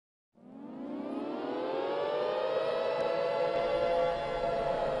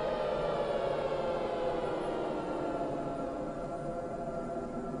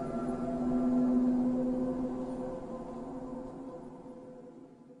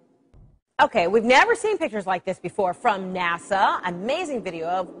Okay, we've never seen pictures like this before from NASA. Amazing video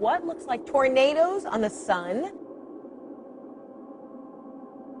of what looks like tornadoes on the sun.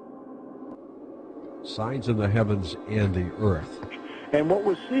 Signs in the heavens and the earth. And what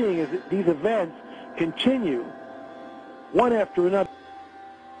we're seeing is that these events continue one after another.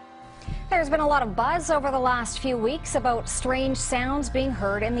 There's been a lot of buzz over the last few weeks about strange sounds being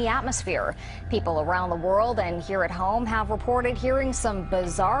heard in the atmosphere. People around the world and here at home have reported hearing some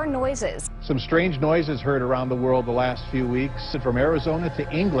bizarre noises. Some strange noises heard around the world the last few weeks, from Arizona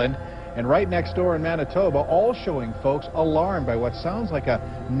to England and right next door in Manitoba, all showing folks alarmed by what sounds like a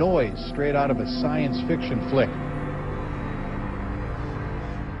noise straight out of a science fiction flick.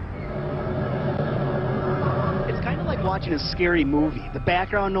 Watching a scary movie. The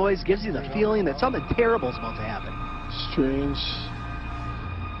background noise gives you the feeling that something terrible is about to happen. Strange,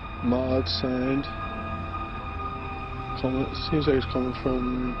 mild sound. Seems like it's coming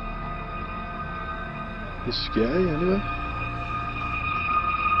from the sky, anyway.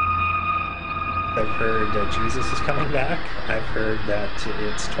 I've heard that Jesus is coming back. I've heard that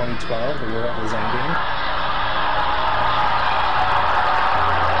it's 2012, the world is ending.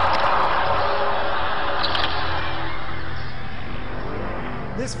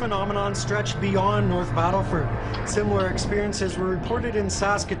 This phenomenon stretched beyond North Battleford. Similar experiences were reported in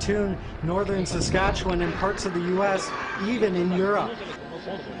Saskatoon, northern Saskatchewan, and parts of the U.S., even in Europe.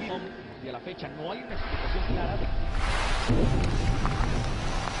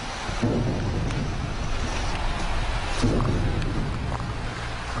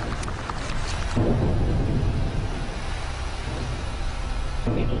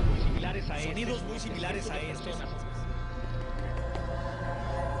 Sonidos muy similares a estos.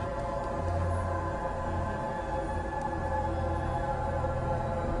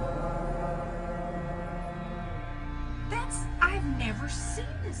 I've never seen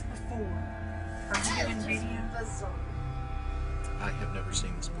this before. Are you doing video? I have never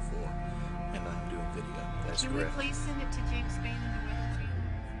seen this before, and I'm doing video. That's correct. Can we please send it to James Spain and the Weather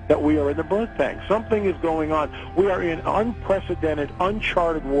Channel? That we are in the birth bank. Something is going on. We are in unprecedented,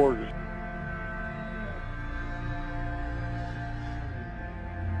 uncharted waters.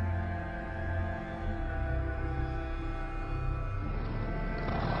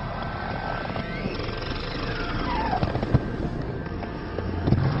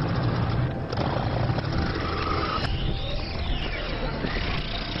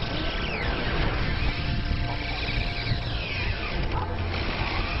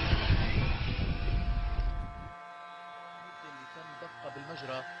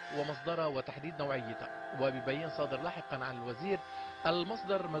 بالمجرى ومصدرها وتحديد نوعيتها، وبيبين صادر لاحقا عن الوزير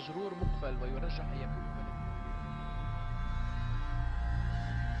المصدر مجرور مقفل ويرجح أن يكون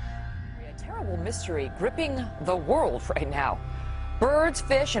A terrible mystery gripping the world right now. Birds,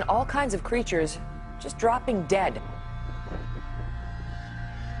 fish, and all kinds of creatures just dropping dead.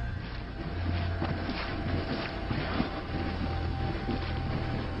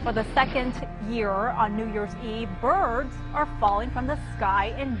 For the second year on New Year's Eve, birds are falling from the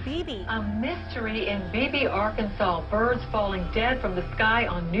sky in Beebe. A mystery in Beebe, Arkansas. Birds falling dead from the sky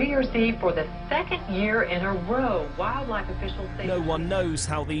on New Year's Eve for the second year in a row. Wildlife officials say no one knows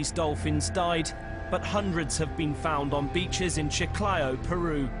how these dolphins died, but hundreds have been found on beaches in Chiclayo,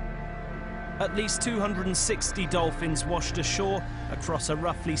 Peru. At least 260 dolphins washed ashore across a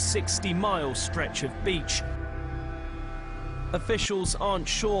roughly 60-mile stretch of beach. Officials aren't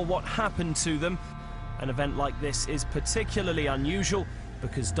sure what happened to them. An event like this is particularly unusual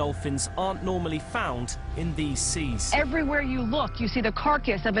because dolphins aren't normally found in these seas. Everywhere you look, you see the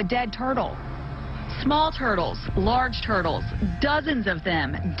carcass of a dead turtle. Small turtles, large turtles, dozens of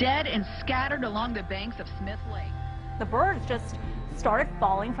them, dead and scattered along the banks of Smith Lake. The birds just started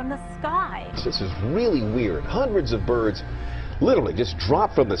falling from the sky. This is really weird. Hundreds of birds literally just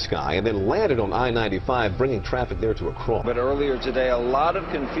dropped from the sky and then landed on I-95, bringing traffic there to a crawl. But earlier today, a lot of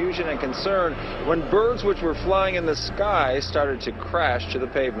confusion and concern when birds which were flying in the sky started to crash to the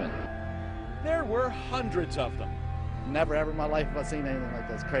pavement. There were hundreds of them. Never ever in my life have I seen anything like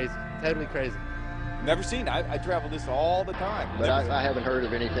this. Crazy. Totally crazy. Never seen. I travel this all the time. But I haven't heard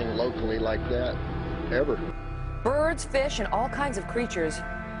of anything locally like that, ever. Birds, fish, and all kinds of creatures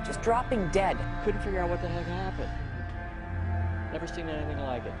just dropping dead. Couldn't figure out what the heck happened. Never seen anything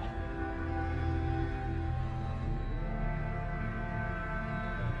like it.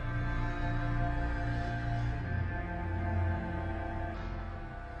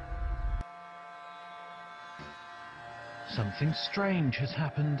 Something strange has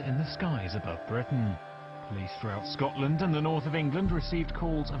happened in the skies above Britain. Police throughout Scotland and the north of England received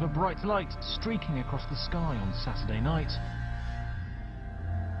calls of a bright light streaking across the sky on Saturday night.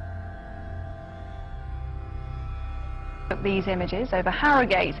 These images over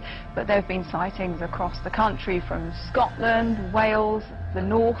Harrogate, but there have been sightings across the country from Scotland, Wales, the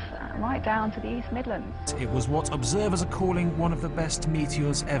north, right down to the East Midlands. It was what observers are calling one of the best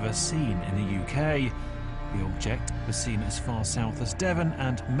meteors ever seen in the UK. The object was seen as far south as Devon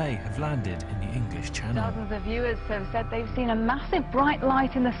and may have landed in the English Channel. Dozens of viewers have said they've seen a massive bright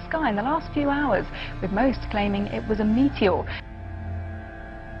light in the sky in the last few hours, with most claiming it was a meteor.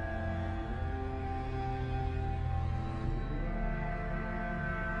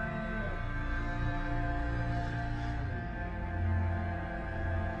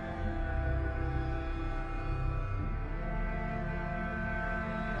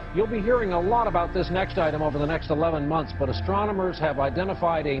 You'll be hearing a lot about this next item over the next 11 months, but astronomers have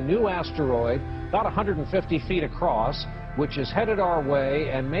identified a new asteroid about 150 feet across, which is headed our way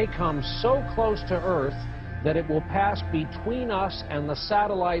and may come so close to Earth that it will pass between us and the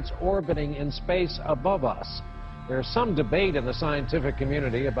satellites orbiting in space above us. There's some debate in the scientific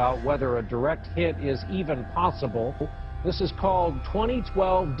community about whether a direct hit is even possible. This is called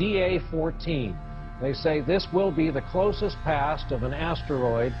 2012 DA14. They say this will be the closest pass of an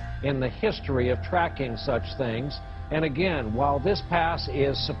asteroid in the history of tracking such things. And again, while this pass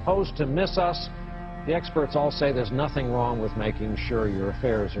is supposed to miss us, the experts all say there's nothing wrong with making sure your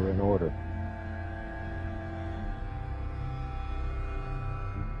affairs are in order.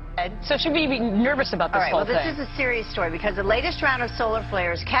 So should we be nervous about this whole thing? This is a serious story because the latest round of solar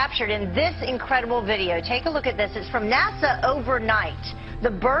flares captured in this incredible video. Take a look at this. It's from NASA overnight. The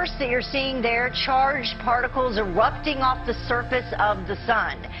burst that you're seeing there, charged particles erupting off the surface of the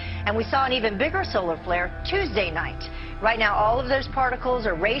sun. And we saw an even bigger solar flare Tuesday night. Right now, all of those particles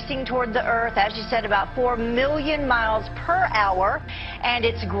are racing toward the Earth, as you said, about 4 million miles per hour. And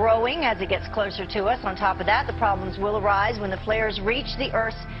it's growing as it gets closer to us. On top of that, the problems will arise when the flares reach the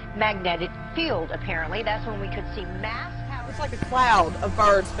Earth's magnetic field, apparently. That's when we could see mass power. It's like a cloud of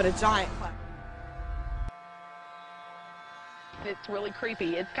birds, but a giant cloud. It's really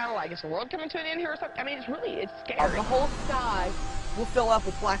creepy. It's kind of like, is the world coming to an end here or something? I mean, it's scary. The whole sky will fill up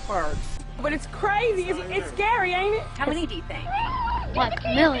with black birds. But it's crazy. It's scary, ain't it? How many do you think? Like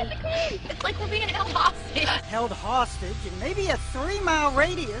a million. It's like we're being held hostage. Held hostage in maybe a 3-mile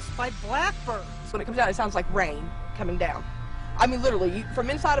radius by blackbirds. When it comes down, it sounds like rain coming down. I mean, literally, from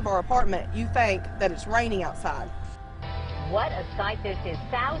inside of our apartment, you think that it's raining outside. What a sight this is.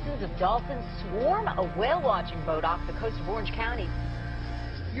 Thousands of dolphins swarm a whale-watching boat off the coast of Orange County.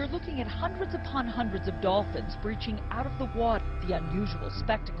 You're looking at hundreds upon hundreds of dolphins breaching out of the water. The unusual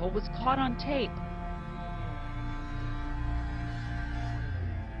spectacle was caught on tape.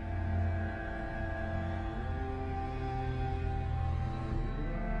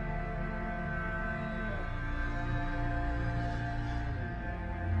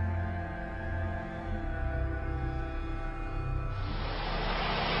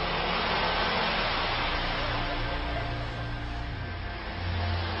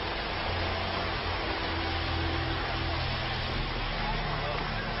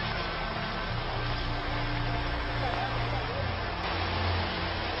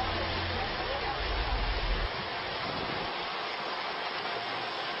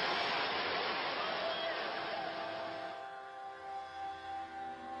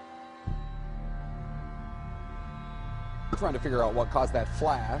 Trying to figure out what caused that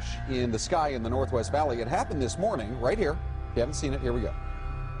flash in the sky in the Northwest Valley. It happened this morning, right here. If you haven't seen it, here we go.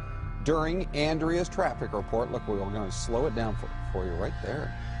 During Andrea's traffic report, look, we're going to slow it down for you right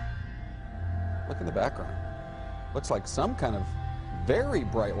there. Look in the background. Looks like some kind of very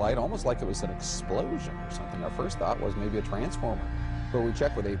bright light, almost like it was an explosion or something. Our first thought was maybe a transformer. But we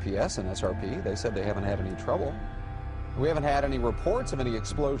checked with APS and SRP. They said they haven't had any trouble. We haven't had any reports of any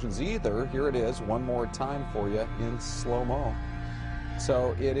explosions either. Here it is one more time for you in slow-mo.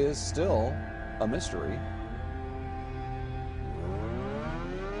 So it is still a mystery.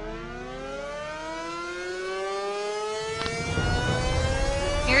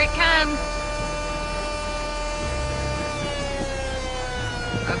 Here it comes.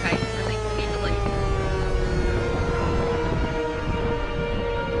 Okay, I think we need to leave.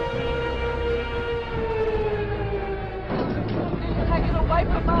 Take it away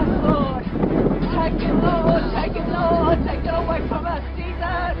from us, Lord. Take it, Lord. Take it, Lord. Take it away from us, Jesus.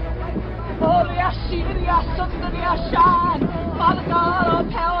 Father God,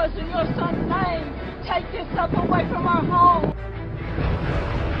 all power is in your Son's name. Take this stuff away from our home.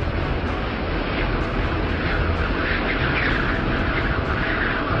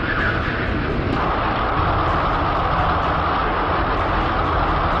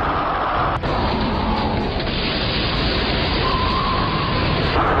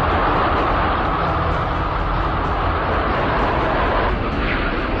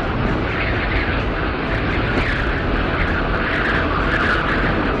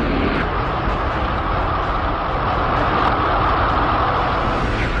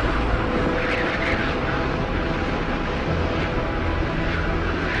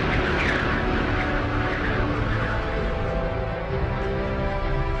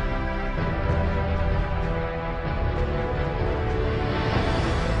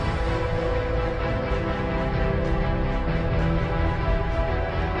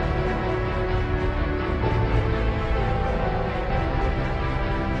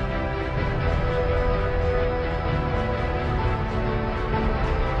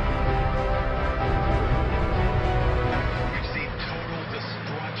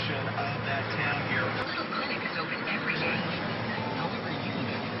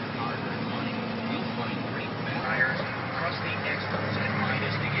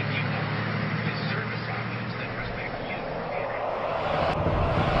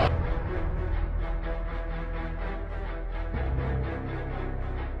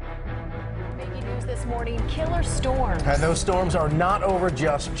 killer storms. And those storms are not over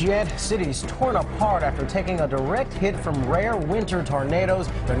just yet. Cities torn apart after taking a direct hit from rare winter tornadoes.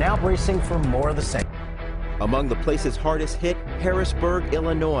 They're now bracing for more of the same. Among the places hardest hit, Harrisburg,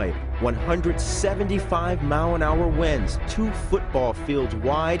 Illinois. 175-mile-an-hour winds, 2 football fields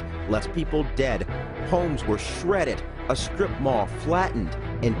wide, left people dead. Homes were shredded, a strip mall flattened,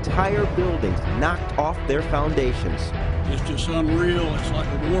 entire buildings knocked off their foundations. It's just unreal. It's like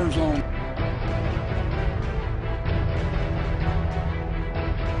a war zone.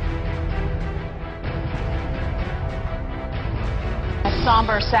 A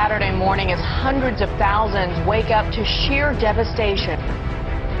somber Saturday morning as hundreds of thousands wake up to sheer devastation.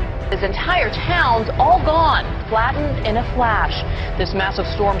 His entire town's all gone, flattened in a flash. This massive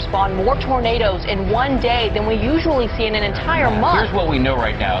storm spawned more tornadoes in one day than we usually see in an entire month. Here's what we know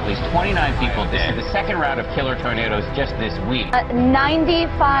right now. At least 29 people dead. The second round of killer tornadoes just this week.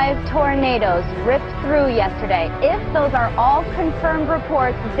 95 tornadoes ripped through yesterday. If those are all confirmed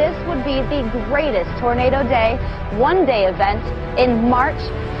reports, this would be the greatest tornado day, one-day event in March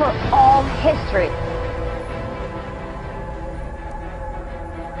for all history.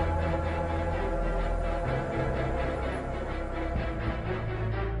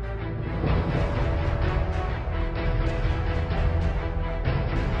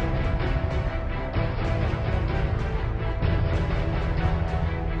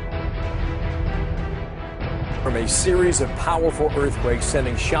 From a series of powerful earthquakes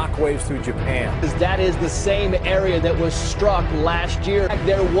sending shockwaves through Japan. That is the same area that was struck last year.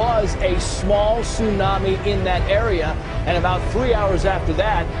 There was a small tsunami in that area, and about 3 hours after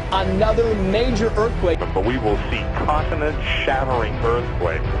that, another major earthquake. But we will see continent-shattering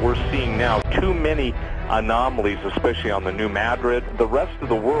earthquakes. We're seeing now too many anomalies, especially on the New Madrid. The rest of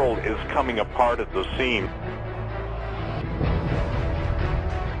the world is coming apart at the seams.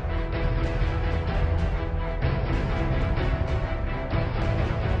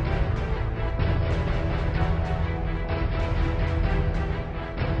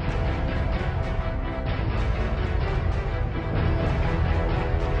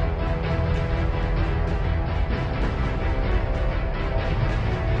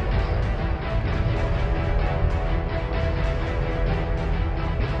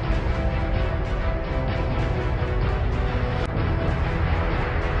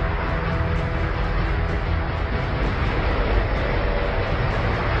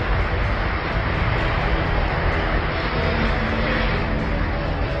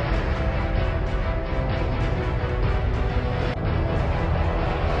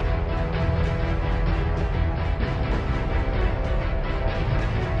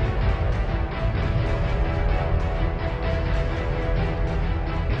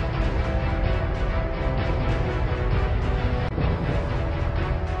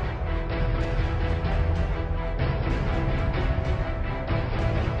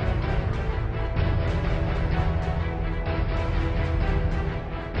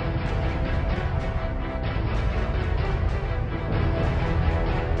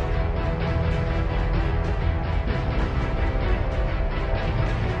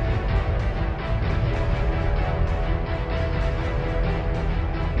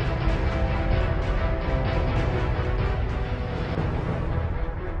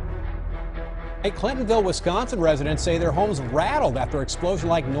 Clintonville, Wisconsin residents say their homes rattled after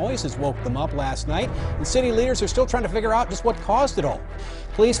explosion-like noises woke them up last night, and city leaders are still trying to figure out just what caused it all.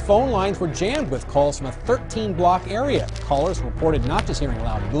 Police phone lines were jammed with calls from a 13-block area. Callers reported not just hearing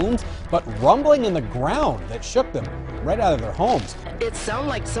loud booms, but rumbling in the ground that shook them right out of their homes. It sounded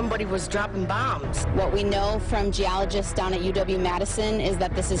like somebody was dropping bombs. What we know from geologists down at UW-Madison is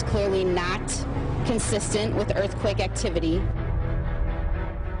that this is clearly not consistent with earthquake activity.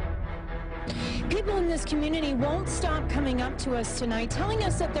 People in this community won't stop coming up to us tonight, telling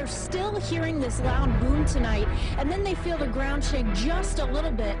us that they're still hearing this loud boom tonight, and then they feel the ground shake just a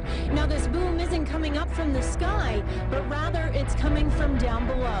little bit. Now, this boom isn't coming up from the sky, but rather it's coming from down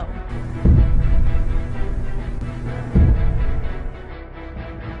below.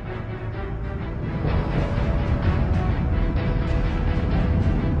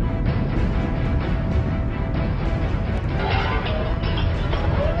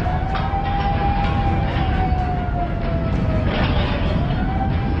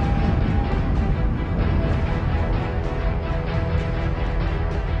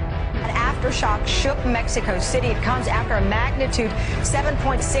 Aftershock shook Mexico City. It comes after a magnitude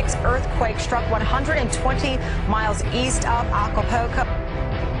 7.6 earthquake struck 120 miles east of Acapulco.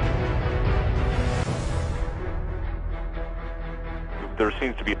 There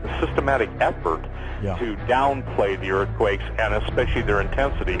seems to be a systematic effort to downplay the earthquakes and especially their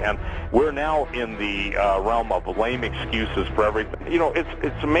intensity. And we're now in the realm of lame excuses for everything. You know,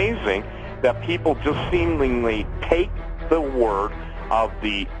 it's amazing that people just seemingly take the word of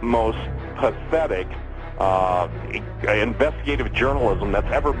the most pathetic investigative journalism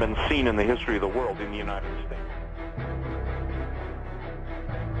that's ever been seen in the history of the world in the United States.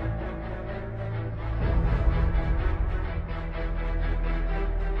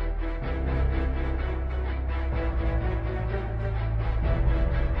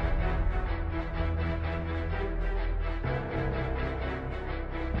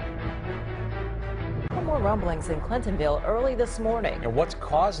 More rumblings in Clintonville early this morning. And what's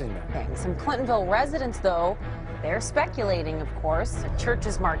causing them? Okay. Some Clintonville residents, though, they're speculating, of course. The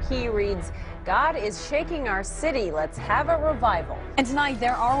church's marquee reads, "God is shaking our city. Let's have a revival." And tonight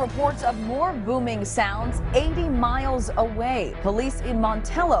there are reports of more booming sounds 80 miles away. Police in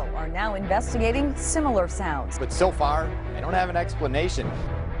Montello are now investigating similar sounds. But so far, they don't have an explanation.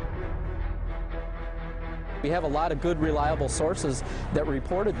 We have a lot of good, reliable sources that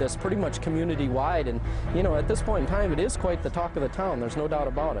reported this pretty much community-wide, and, you know, at this point in time, it is quite the talk of the town. There's no doubt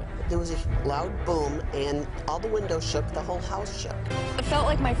about it. There was a loud boom, and all the windows shook, the whole house shook. It felt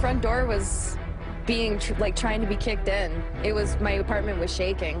like my front door was being, trying to be kicked in. My apartment was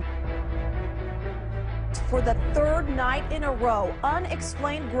shaking. For the third night in a row,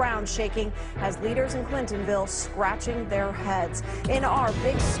 unexplained ground shaking has leaders in Clintonville scratching their heads. In our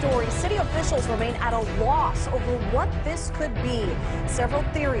big story, city officials remain at a loss over what this could be. Several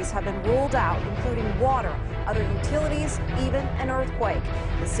theories have been ruled out, including water, other utilities, even an earthquake.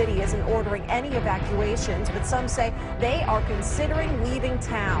 The city isn't ordering any evacuations, but some say they are considering leaving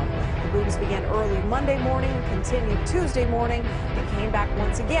town. The booms began early Monday morning, continued Tuesday morning, and came back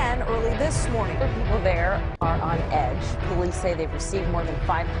once again early this morning. People there are on edge. Police say they've received more than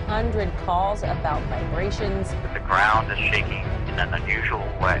 500 calls about vibrations. The ground is shaking in an unusual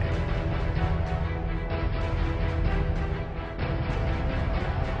way.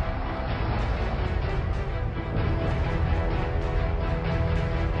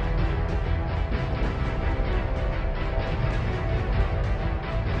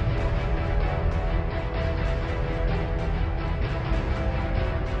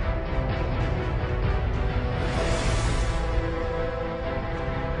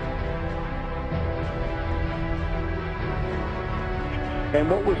 And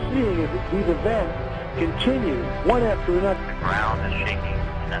what we're seeing is that these events continue one after another. The ground is shaking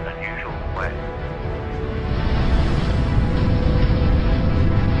in an unusual way.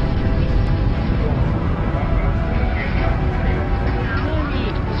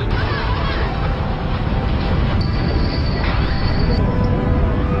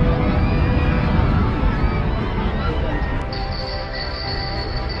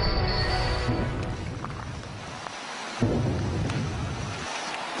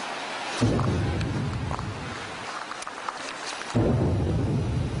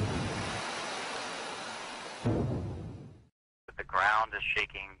 The ground is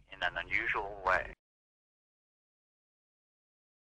shaking in an unusual way.